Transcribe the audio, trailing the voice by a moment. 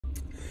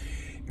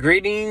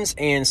Greetings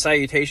and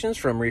salutations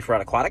from Reef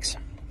Rod Aquatics.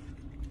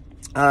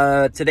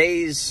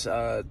 Today's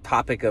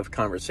topic of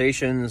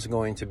conversation is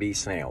going to be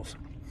snails.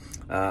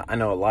 I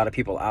know a lot of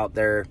people out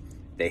there,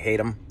 they hate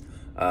them.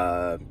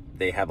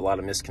 They have a lot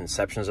of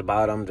misconceptions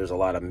about them. There's a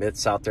lot of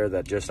myths out there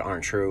that just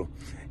aren't true.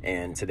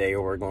 And today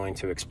we're going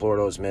to explore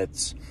those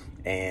myths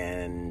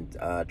and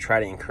try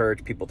to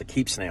encourage people to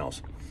keep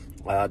snails.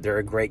 They're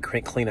a great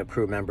cleanup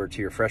crew member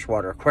to your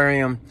freshwater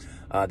aquarium.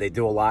 They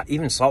do a lot,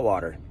 even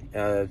saltwater.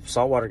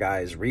 Saltwater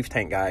guys, reef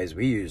tank guys,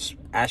 we use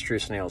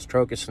astrea snails,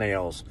 trocus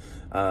snails,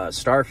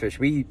 starfish.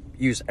 We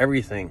use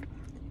everything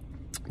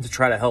to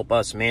try to help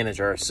us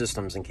manage our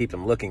systems and keep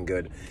them looking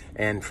good.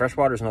 And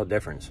freshwater is no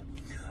difference.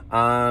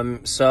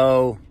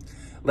 So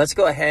let's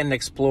go ahead and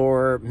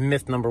explore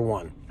myth number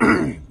one.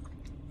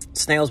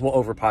 Snails will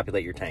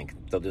overpopulate your tank.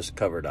 They'll just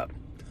cover it up.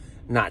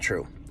 Not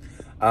true.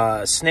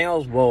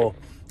 Snails will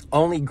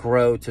only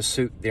grow to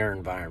suit their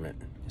environment.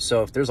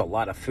 So if there's a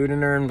lot of food in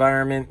their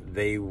environment,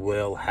 they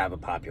will have a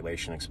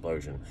population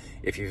explosion.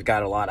 If you've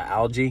got a lot of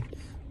algae,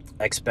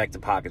 expect a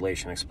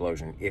population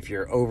explosion. If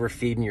you're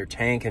overfeeding your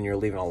tank and you're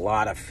leaving a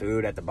lot of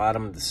food at the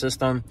bottom of the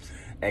system,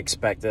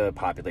 expect a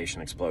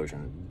population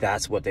explosion.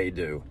 That's what they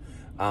do.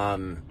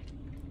 But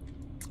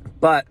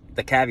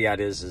the caveat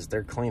is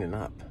they're cleaning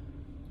up.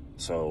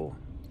 So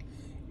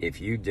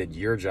if you did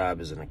your job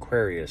as an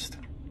aquarist,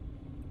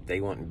 they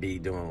wouldn't be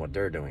doing what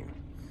they're doing.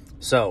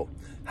 So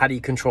how do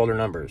you control their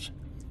numbers?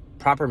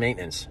 Proper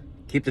maintenance.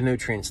 Keep the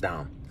nutrients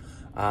down.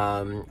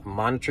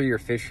 Monitor your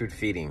fish food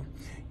feeding.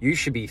 You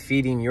should be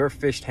feeding your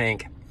fish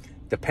tank,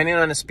 depending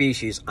on the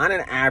species, on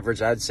an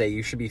average, I'd say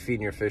you should be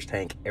feeding your fish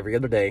tank every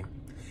other day,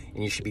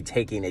 and you should be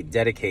taking a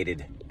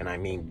dedicated, and I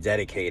mean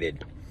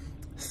dedicated,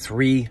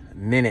 3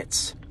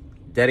 minutes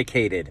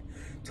dedicated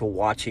to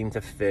watching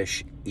the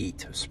fish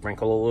eat.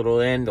 Sprinkle a little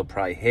in, they'll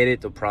probably hit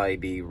it, they'll probably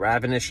be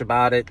ravenous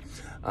about it.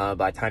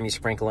 By the time you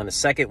sprinkle in the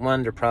second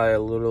one, they're probably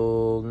a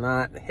little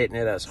not hitting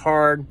it as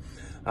hard.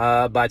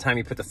 By the time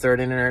you put the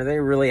third in there, they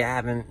really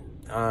haven't,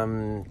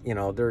 you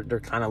know, they're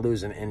kind of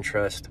losing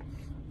interest.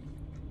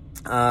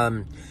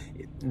 Then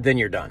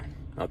you're done.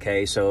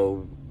 Okay,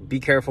 so be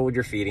careful with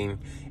your feeding,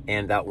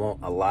 and that won't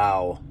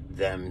allow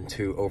them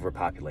to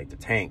overpopulate the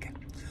tank.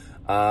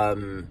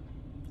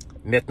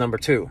 Myth number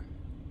two,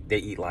 they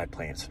eat live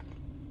plants.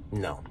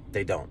 No,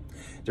 they don't.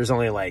 There's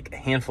only like a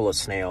handful of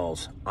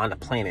snails on the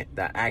planet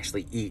that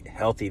actually eat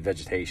healthy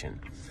vegetation,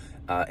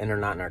 and they're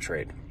not in our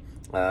trade.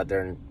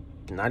 They're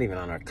not even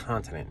on our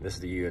continent. This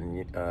is the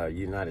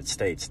United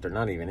States. They're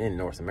not even in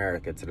North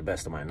America, to the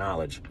best of my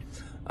knowledge.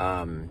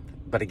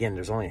 But again,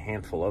 there's only a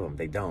handful of them.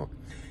 They don't.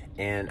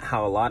 And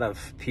how a lot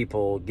of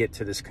people get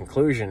to this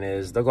conclusion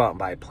is they'll go out and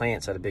buy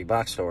plants at a big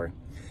box store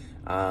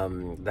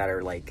that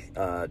are like,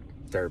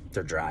 they're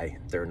dry.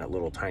 They're in that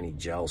little tiny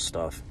gel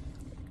stuff.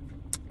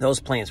 Those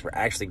plants were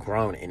actually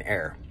grown in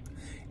air,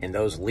 and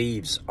those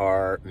leaves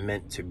are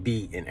meant to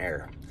be in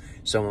air.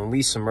 So when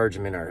we submerge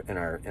them in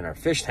our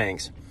fish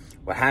tanks,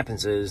 what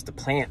happens is the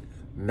plant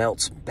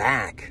melts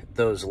back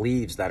those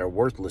leaves that are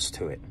worthless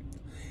to it,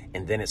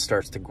 and then it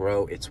starts to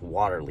grow its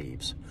water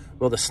leaves.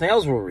 Well, the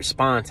snails will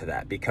respond to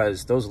that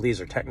because those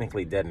leaves are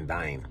technically dead and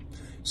dying.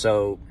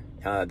 So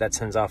that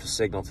sends off a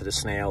signal to the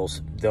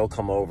snails. They'll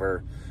come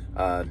over,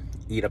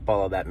 eat up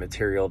all of that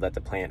material that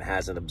the plant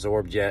hasn't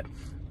absorbed yet,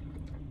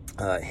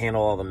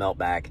 handle all the melt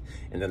back,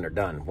 and then they're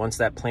done. Once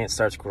that plant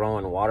starts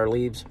growing water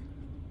leaves,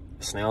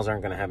 snails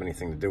aren't going to have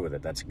anything to do with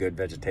it. That's good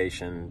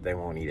vegetation. They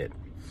won't eat it.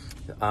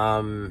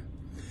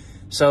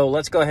 So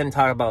let's go ahead and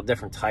talk about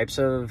different types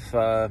of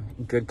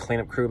good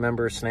cleanup crew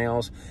member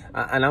snails.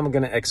 And I'm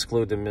going to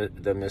exclude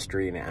the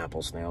mystery and the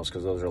apple snails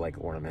because those are like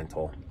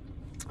ornamental.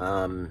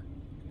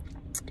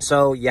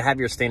 So you have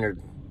your standard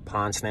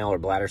pond snail or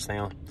bladder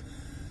snail.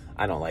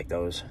 I don't like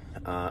those.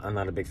 I'm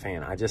not a big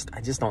fan. I just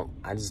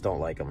don't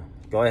like them.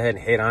 Go ahead and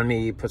hate on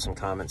me. Put some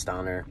comments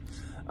down there.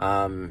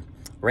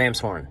 Ram's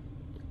horn.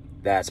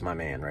 That's my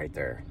man right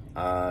there.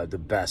 The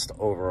best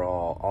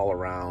overall, all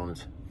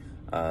around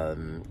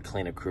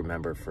cleanup crew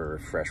member for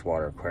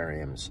freshwater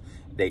aquariums.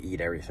 They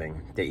eat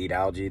everything. They eat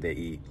algae. They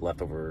eat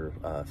leftover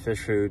fish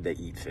food. They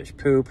eat fish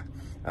poop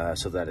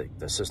so that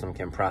the system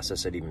can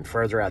process it even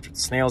further after the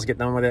snails get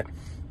done with it.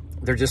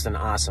 They're just an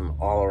awesome,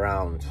 all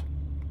around,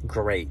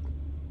 great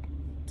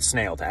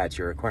snail to add to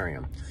your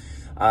aquarium.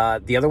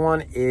 The other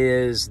one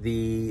is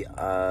the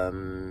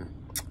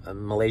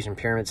Malaysian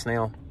pyramid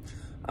snail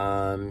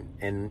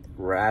and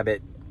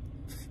rabbit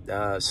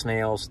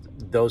snails.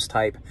 Those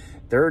type,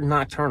 they're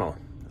nocturnal,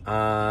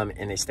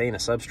 and they stay in a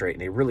substrate,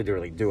 and they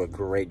really do a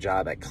great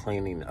job at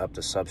cleaning up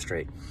the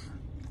substrate.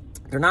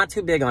 They're not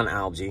too big on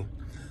algae.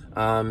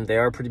 They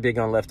are pretty big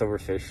on leftover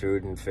fish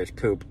food and fish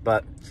poop,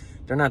 but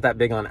they're not that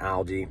big on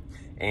algae.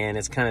 And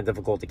it's kind of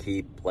difficult to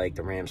keep like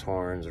the ram's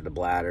horns or the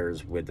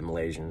bladders with the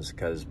Malaysians,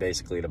 because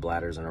basically the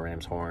bladders and the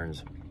ram's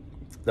horns,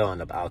 they'll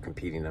end up out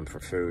competing them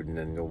for food, and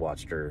then you'll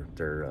watch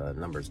their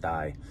numbers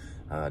die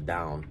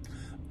down.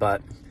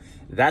 But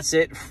that's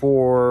it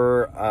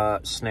for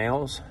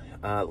snails.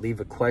 Leave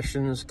the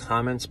questions,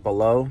 comments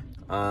below.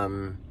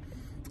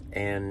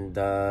 and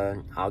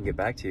I'll get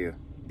back to you.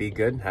 Be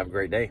good. Have a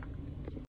great day.